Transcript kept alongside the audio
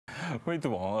Muito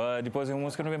bom. Depois a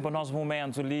música não vem para o nosso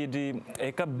momento ali de...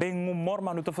 É que bem humor,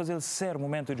 mas não está a fazer ser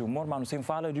momento de humor, mas não se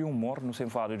fala de humor, não se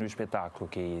fala de um espetáculo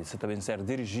que se também ser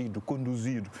dirigido,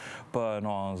 conduzido para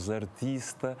nós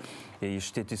artista,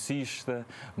 esteticista,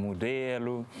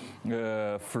 modelo,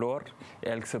 Flor.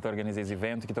 Ele que se organiza esse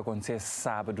evento que está acontecendo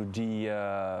sábado,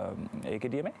 dia... que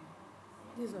dia mesmo?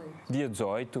 18. Dia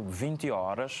 18, 20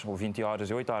 horas, ou 20 horas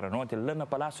e 8 horas da noite, lá no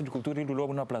Palácio de Cultura e do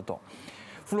Lobo na Platão.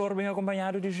 Flor bem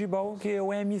acompanhado de Gibau, que é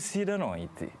o MC da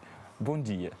noite. Bom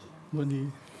dia. Bom dia.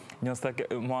 Nós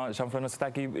está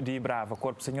aqui de brava,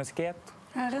 corpo senhor quieto.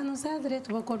 Não está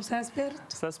direito, o corpo está esperto.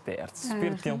 Está esperto,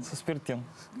 espertinho.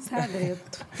 Está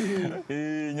direito.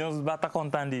 E nós vamos estar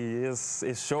contando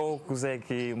esse show, como é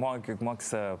que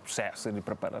esse processo de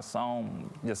preparação,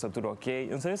 já está tudo ok.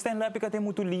 Não sei se tem época que tem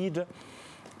muito líder,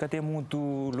 que tem muito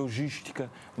logística,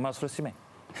 mas assim bem.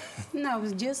 Não,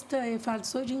 os dias falta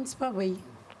só gente para ver.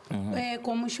 É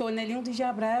como o show na língua de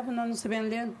já bravo, nós não sabemos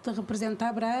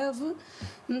representar bravo,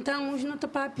 então hoje não está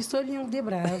para a pessoa língua de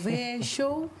bravo. É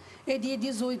show, é dia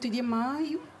 18 de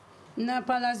maio, na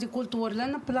Palácio de Cultura, lá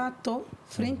na Platô,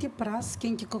 frente à praça,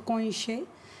 quem que conhece.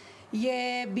 E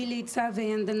é bilhetes à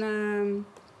venda na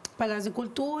Palácio de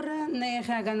Cultura, na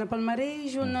RH na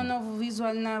Palmarejo, na Novo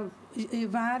Visual na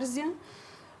Várzea.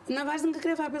 Na Várzea não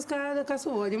queria pescar da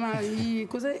caçoa, mas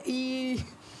e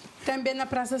também na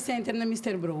Praça Center, na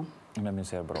Mr. Bro. Na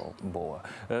Mr. Bro, boa.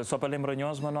 Só para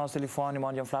lembrar-nos, o nosso telefone,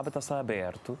 onde Flávia está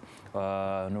aberto,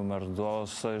 número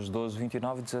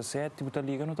 26122917, você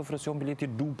liga, não te ofereceu um bilhete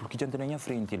duplo que já tem na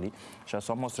frente ali. Já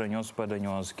só mostra-nos para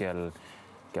nós que é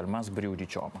mais brilho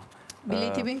de chama.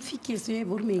 Bilhete bem fiquíssimo, é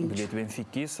vermelho. Bilhete bem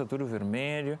fiquíssimo, tudo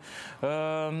vermelho.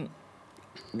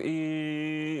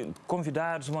 E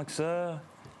convidados, como é que é?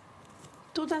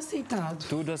 Tudo aceitado.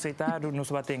 Tudo aceitado, não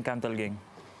se vai ter encanto alguém.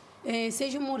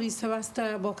 Seja humorista,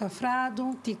 basta Boca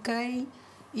Frado, Tiquei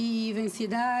e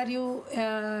Vencidário.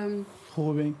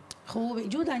 Rubem.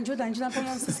 Ajuda para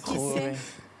não se esquecer.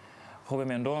 Rubem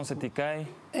Mendonça, Tiquei.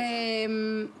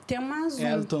 Tem mais um.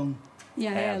 Elton.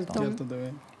 Elton. Elton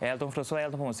também. Elton, professor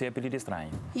Elton, para você é apelido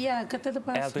estranho.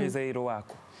 Elton é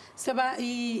Zairoaco.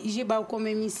 E Gibau como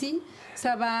MC.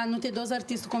 Não tem dois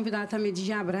artistas convidados também de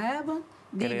Jabraba.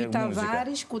 Bibi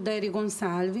Tavares, Cuderi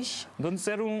Gonçalves. Onde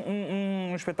ser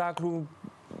um espetáculo...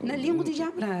 Na língua de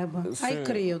Jabraba. Ai,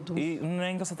 credo. E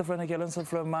nem que você está falando aquela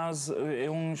mas é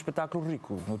um espetáculo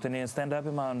rico. Não tem nem stand-up,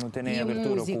 mas não tem nem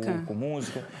abertura com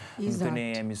música. Não tem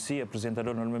nem MC,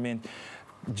 apresentador normalmente.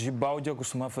 Gibau já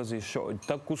costuma fazer show.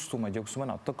 Está acostuma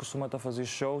a fazer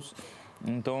shows.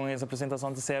 Então, essa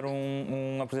apresentação de ser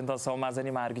uma apresentação mais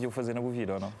animada que eu fazer na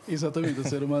vida, ou não? Exatamente, de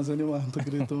ser mais animado,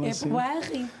 acredito assim. É para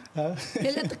rir.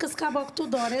 Ele é que acaba com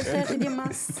tudo, ele é rir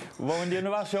demais. Bom dia,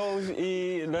 não há shows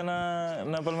e lá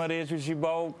na Palmarejo, o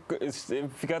Gibau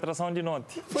fica a atração de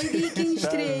noite. Foi dia que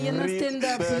estreia no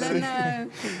stand-up, lá na...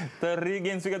 Está a rir,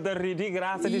 quem fica a rir de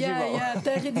graça de Gibau.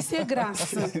 Está a rir de ser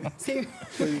graça.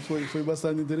 Foi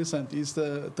bastante interessante. Isso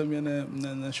também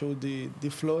na show de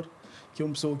Flor, que é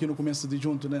uma pessoa que no começo de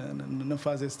junto na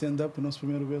fase stand-up, o nosso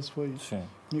primeiro vez foi... Sim.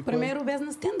 Primeiro vez no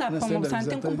stand-up, para mostrar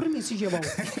tem compromisso, Gibau.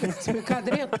 Explicar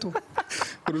direto.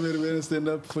 Primeiro vez no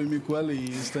stand-up foi Miquel e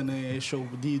está no show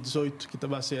de 18, que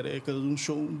estava a ser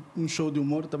um show de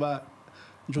humor, estava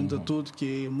junto a tudo,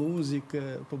 que é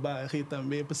música, para rir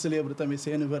também, para celebrar também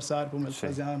esse aniversário, como eles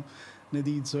fazem no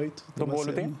dia 18. Tem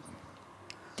bolo, tem?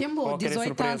 Tem bolo,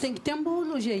 18 anos tem que ter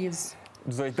bolo, Geias.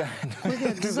 18 anos.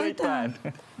 18 anos.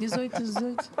 18.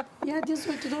 E é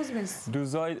 18 duas vezes.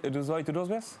 18 duas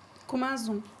vezes? Com mais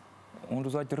um. Um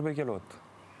 18 rubem que é outro.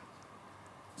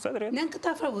 Nem que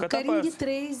está falando, carinho de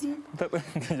 13.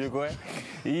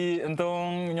 E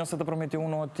então, nós te prometeu um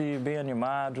noite bem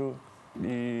animado.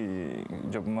 E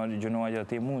de não já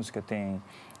tem música, tem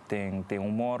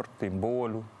humor, tem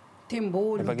bolo. Tem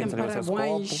bolo, tem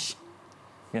parabéns.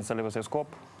 Quem se leva seus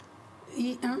copos?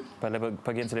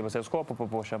 Para quem se leva seus copos, para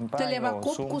pôr champanhe? Te leva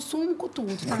copo com sumo, com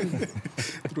tudo.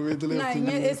 Aproveita não,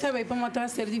 é para mostrar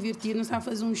ser divertido, nós vamos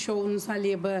fazer um show, nós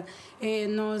leva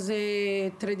nós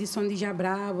tradição de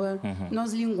Jabraba,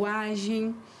 nós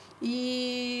linguagem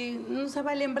e nós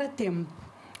vai lembrar tempo.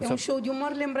 É um show de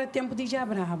humor, lembra tempo de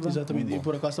Jabraba. Exatamente, e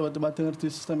por acaso vai ter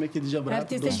artistas também aqui de Jabraba.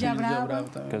 Artistas de Jabraba.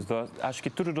 Acho que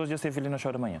tudo dois dias esteve ali no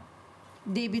show da manhã.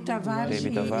 Debi Tavares.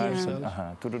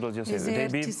 Tudo dois dias.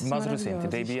 Debi mais recente.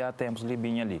 Debi há tempos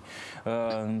libinha ali.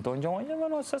 Então, já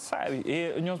não se sabe.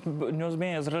 E nós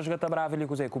bem, as resgata brava ali,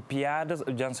 com piadas,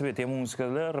 já não sabia, tem música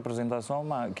lá, representação,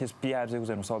 mas que as piadas,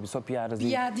 não sabe, só piadas.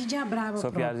 Piada de Jabraba. Só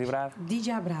piadas de brava. De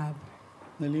Jabraba.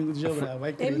 Na língua de Jabrava,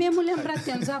 vai É mesmo lembrar,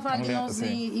 temos a falar de nossa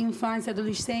infância,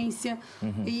 adolescência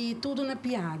e tudo na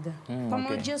piada.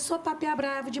 Como um dia só papel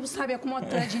bravo, tipo, sabe, como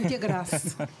outra de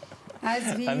integrar-se.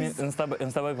 Às vezes. Eu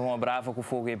estava com uma brava que o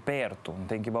fogo é perto, não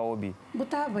tem que ir para ouvir.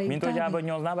 Botava aí. Me estou já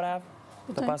banhoso na brava,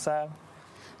 estou passar.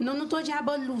 Não estou já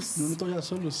a luz. Não estou já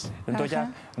só luz. Não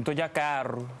estou já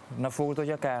carro, na fogo estou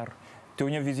já carro. Tem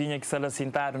uma vizinha que está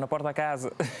sentada na porta da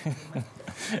casa.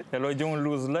 Ela olha uma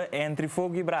luz lá entre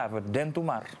fogo e brava, dentro do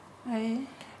mar. É.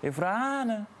 Eu falei,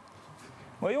 Ana,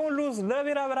 olha uma luz lá,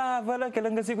 vira brava, lá, que ela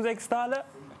não consegue que está lá.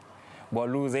 Boa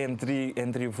luz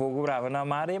entre fogo brava na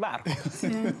mar e barco.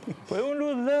 Foi uma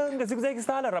luz lá, não consigo que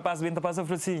está lá. O rapaz vem passa e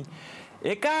fala assim,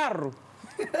 é carro.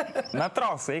 Na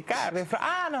troça, é carro. Eu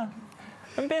falei, Ana,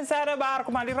 não pensar a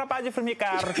barco, mas ali o rapaz de filme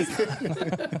carro.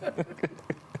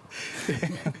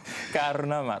 Carro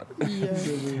na mar.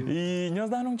 E nós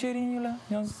damos um cheirinho lá.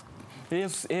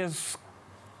 Esse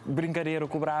brincadeira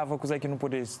que brava, coisa que não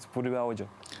pode hoje.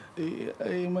 E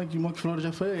uma flor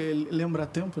já foi, lembra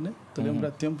tempo, né?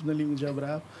 Lembra tempo na língua de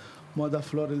Jabrava. Moda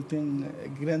Flor, ele tem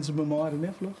grandes memórias,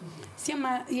 né, Flor? Sim,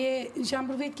 mas já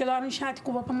aproveito que ela era um chat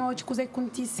com o papai mal de coisa que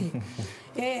acontece.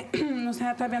 Não sei,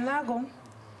 está bem lá,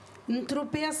 não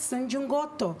tropeça de um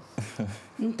goto.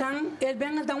 Então, ele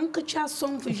vem a dar um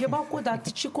cachação, Gibau cuidado,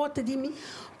 te chicota de mim,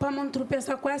 para não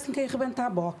tropeçar quase que arrebentar a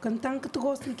boca. Então, que tu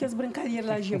gosta de que as brincadeiras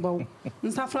lá, Gibau. Não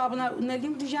está falando na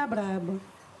língua de Jabrava.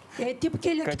 É tipo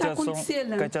aquele que está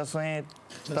acontecendo. Cachação é...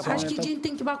 Acho que a gente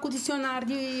tem que ir para o dicionário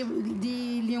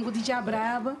de língua de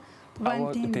Jabrava para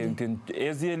entender.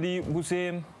 Esse ali,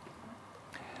 você...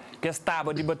 Que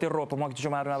estava de bater roupa, como é que te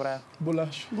chamaram na brava?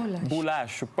 Bolacho.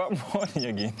 Bolacho. Para morrer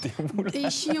aqui.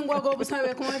 E xingo agora,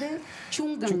 sabe como é?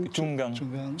 Chungang.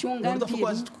 Não está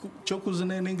quase eu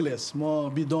cozinhei em inglês.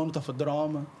 Mas bidon está falando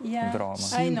drama. Drama.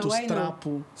 Cintos,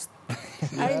 trapo.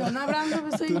 Aí não, na brava não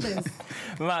pessoa inglês.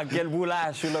 Mas aquele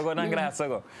bolacho, logo na graça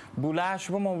agora.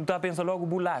 Bolacho, vamos estar pensando logo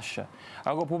bolacha.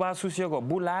 Agora, para associar agora,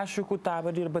 bolacho que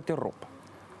estava de bater roupa.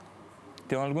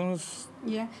 Tem alguns...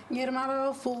 Minha irmã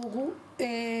vai fogo,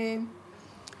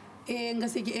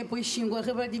 depois xingo a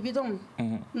riba de bidon.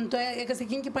 Então,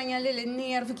 quem que panha ele,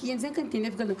 nem erva que eles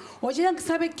entendem. Hoje, ele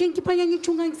sabe quem que panha de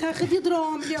chunga, que sabe de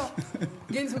drone,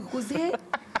 eles vão cozer.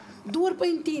 Duro para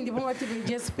entender, vamos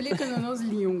já explica na nossa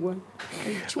língua.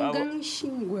 Chungan e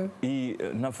xingua. E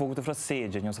na fogo tu fala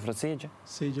sede, não se fala sede?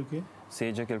 Sede o quê?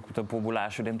 Sede aquele que está por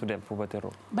bolacho dentro dele, para bater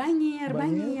roupa. Banheiro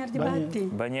de bater.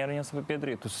 Banheiro não se fala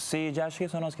pedrito. Sede, acho que é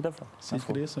só nós que está falando.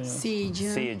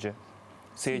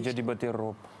 Sede de bater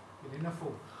roupa. Ele na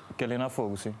fogo. Que ele na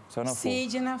fogo, sim. Só na fogo.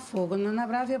 Sede na fogo. Na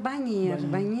brava é banheiro.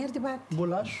 Banheiro de bater.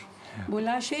 Bolacho.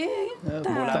 Bolacho é...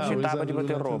 Bolacho estava de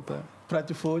bater roupa.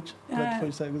 Prato forte,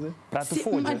 sabe dizer? Prato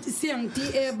forte. Sente,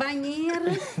 banheiro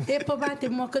é para bater,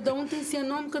 mas cada um tem seu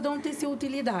nome, cada um tem sua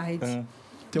utilidade.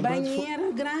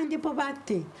 Banheiro grande é para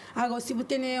bater. Agora, se você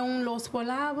tem um louço para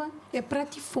lavar, é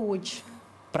prato forte.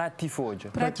 Prato forte.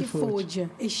 Prato forte.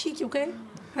 É chique, o quê?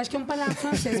 Acho que é uma palavra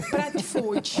francesa, prato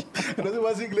forte. Não é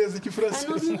mais inglês que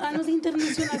francês. A nos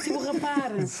internacional, se você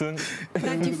repara.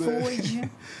 Prato forte.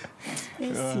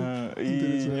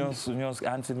 E nós,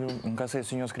 antes, nunca sei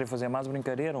se nós queremos fazer mais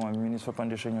brincadeira, o ministro para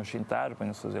deixar nós sentar, para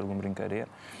nós fazer alguma brincadeira,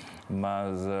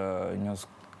 mas nós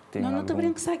temos. Não te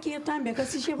brinques aqui também, que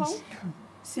assistir bom.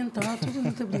 Sentar, tudo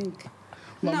não te brinca.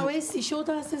 Não, esse show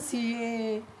está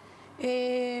assim.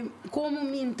 Como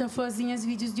Minta fazia os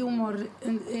vídeos de humor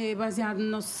baseado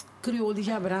no nosso crioulo de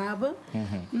Jabrava,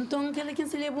 então aquela que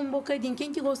se leva um bocadinho.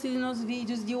 Quem que gosta de nossos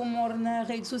vídeos de humor na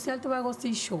rede social também gosta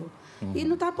de show. E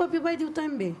não está para o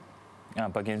também.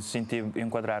 Para quem se sentir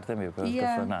enquadrar também, para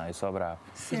não, é só bravo.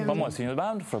 Vamos assim,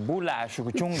 vamos falar bolacho,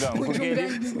 chungão, porque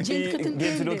gente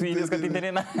do outro ilhas que te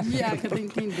entendem nada.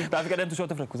 Está ficando dentro do show,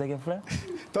 está falando, consegue falar?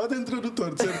 Está dentro do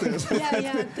tradutor, de certeza.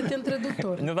 Está dentro do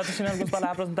tradutor. Não vai te ensinar algumas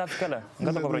palavras, não está a ficar lá. Não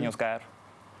está a cobrar os caros.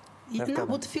 Não,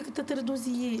 você fica a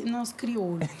traduzir nosso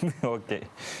crioulo. Ok.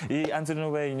 E antes de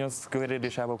não ver, nós queria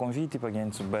deixar o convite para quem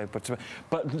vai participar.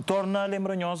 Torna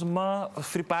lembranhoso, mas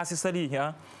free pass está ali,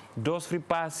 hein? 2 free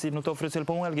pass não estou oferecendo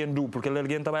para alguém duplo, porque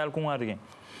alguém trabalha com alguém.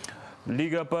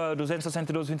 Liga para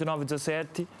 262 29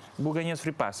 17, vou ganhar esse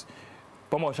free pass.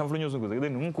 Vamos, chama para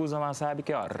não usa mais sabe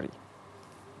que é horrível.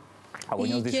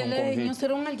 E que ele não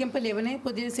será alguém para levar, né?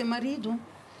 Poderia ser marido.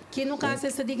 Que no caso,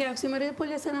 essa dica que você marido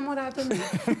pode ser namorado também.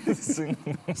 Sim.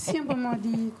 Sempre uma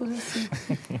dica, coisa assim.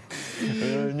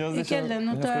 E que ela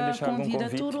não está convida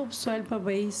todo o pessoal para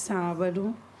ver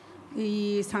sábado.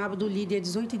 E sábado, dia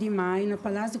 18 de maio, na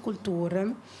Palácio de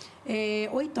Cultura.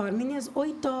 8 horas, meninas,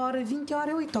 8 horas, 20 horas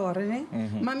é 8 horas, né?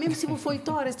 Mas mesmo se for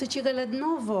 8 horas, você chega lá de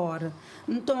 9 horas.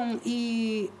 Então,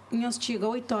 e nós chega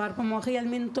 8 horas, para morrer,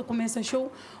 realmente começa o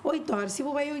show 8 horas. Se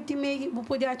você vai 8h30, você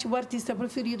pode ativar o artista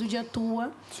preferido de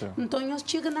atua. Então, nós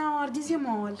chega na hora de dizer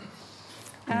mole.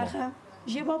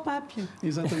 Gibau papi.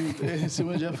 Exatamente. Esse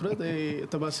mês de frente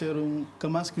estava a ser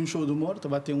mais que um show de humor,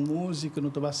 estava a ter uma música, não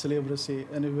estava a celebrar esse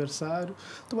aniversário.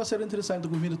 Estava a ser interessante,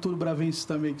 convido tudo bravense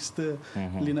também que está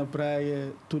ali na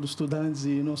praia, todos estudantes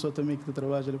e não só também que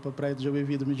trabalham ali para a praia de Cabo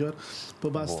Verde melhor, para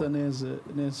basta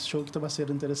nesse show que estava a ser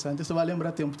interessante. Isso vai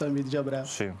lembrar tempo também de Jabrá.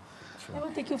 Sim. Eu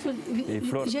vou ter que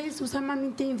já isso,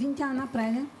 o tem 20 anos na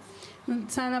praia, né?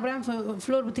 Sai na praia,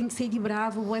 Flor tem que ser de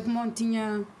bravo, o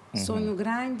Montinha sonho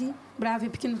grande, bravo e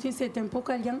pequeno, tem que ser tem pouco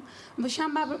alião. Vou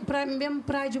chamar para mesmo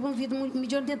praia de bom vida,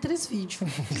 melhor de 3 vídeos.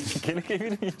 Aquele que é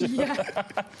vídeo.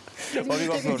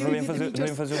 Olha, Flor, não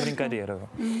vem fazer uma brincadeira.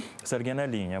 Se alguém na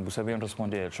linha, você vem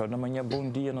responder, só na manhã, bom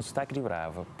dia, não está aqui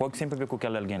brava. Pode sempre ver com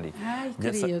aquele alguém ali. Ai,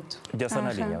 querido. Já está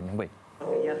na linha, não vai?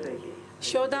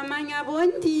 Show da manhã,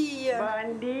 bom dia.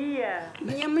 Bom dia.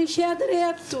 Minha mancha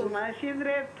direto. Mancha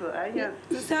direto.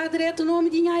 Não está direto o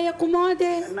nome de minha acomode?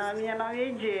 Não, minha nome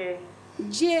é Jé.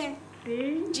 Jé?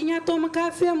 Sim. Dinha toma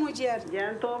café, mulher?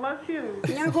 Já toma sim.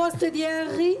 Minha gosta de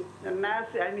rir?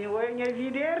 Nasce, a minha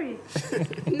vida é rir.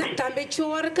 Não, também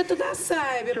chora que tu dá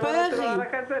sabe, para rir. Chora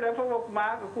que tu dá para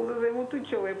comer, coisas é muito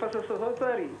show, é para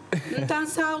só rir. Então,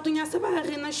 saldo, minha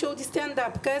sabarri na show de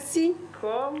stand-up, que assim?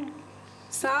 Como?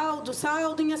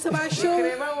 Saldo, minha sabarri show.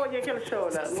 Escreva onde aquele show,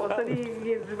 não gosta de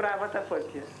desbrava essa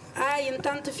forte. Ai,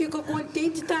 então tu fica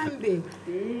contente também.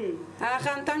 Sim.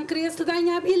 Então cresce da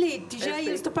minha bilhete, já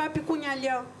isso para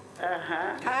picunhalhão.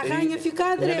 A rainha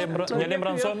fica direto. Minha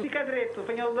lembrança fica direto,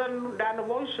 venho dar no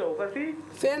bom show, assim?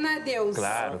 Fé na Deus.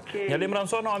 Claro. Minha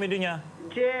lembrança o nome dinha.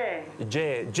 Jé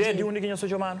de onde que você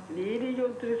chama?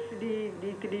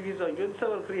 De televisão, de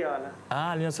sabor crioula.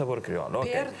 Ah, linha sabor crioula, ok.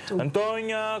 Perto. Então,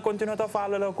 continua a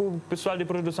falar com o pessoal de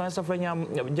produção, essa foi já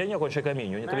com o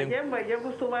caminho. Já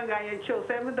costuma ganhar show,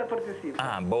 sempre da participa.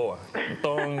 Ah, boa.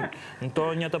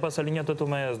 Então, já está passando a linha, tu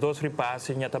tomas 2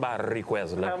 repasses, já está rico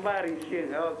essa lá.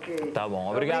 Ok. Tá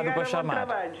bom, obrigado por chamar.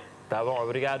 Tá bom,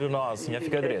 obrigado nós, já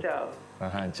fica direito. Tchau.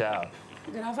 Tchau.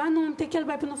 Gravar não, tem que ele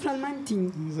vai para no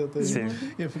Fralmantinho.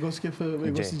 Exatamente. Eu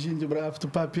gosto de bravo do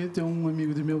papi, tem um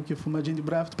amigo de meu que fuma de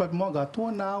bravo do papi, moga, tu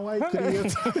não, ai,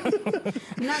 criança.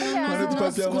 Não,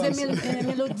 escuta a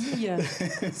melodia.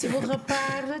 Se você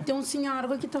repara, tem um senhor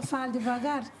que está falando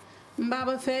devagar.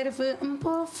 Baba fera foi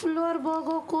pô flor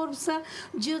bogo corpo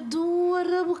de duas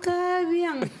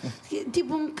rabucabian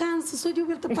tipo cansa só de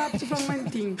ouvir o papo de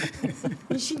famantinho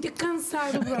me sinto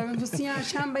cansado bro você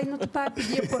acha bem no papo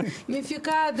de pô me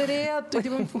ficar direto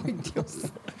tipo foi Deus.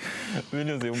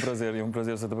 Meninos, é um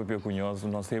prazer ser papel cunhoso,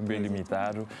 nosso tempo é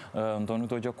limitado. Então não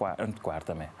estou de quarta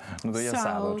também. Não estou de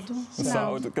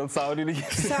sábado. Aquele sábado ele.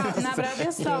 Na verdade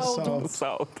é sábado.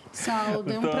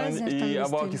 É um prazer também. E a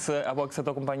boa que você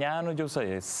está acompanhando, eu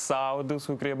sei, sábado, se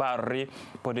eu queria barrer,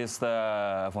 pode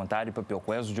estar à vontade, papel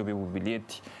coeso, eu o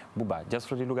bilhete, buba. Já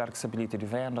se lugar que se bilhete de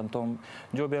venda, então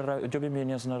eu vi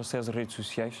meninas nas redes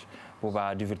sociais,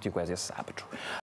 buba divertir com esse sábado.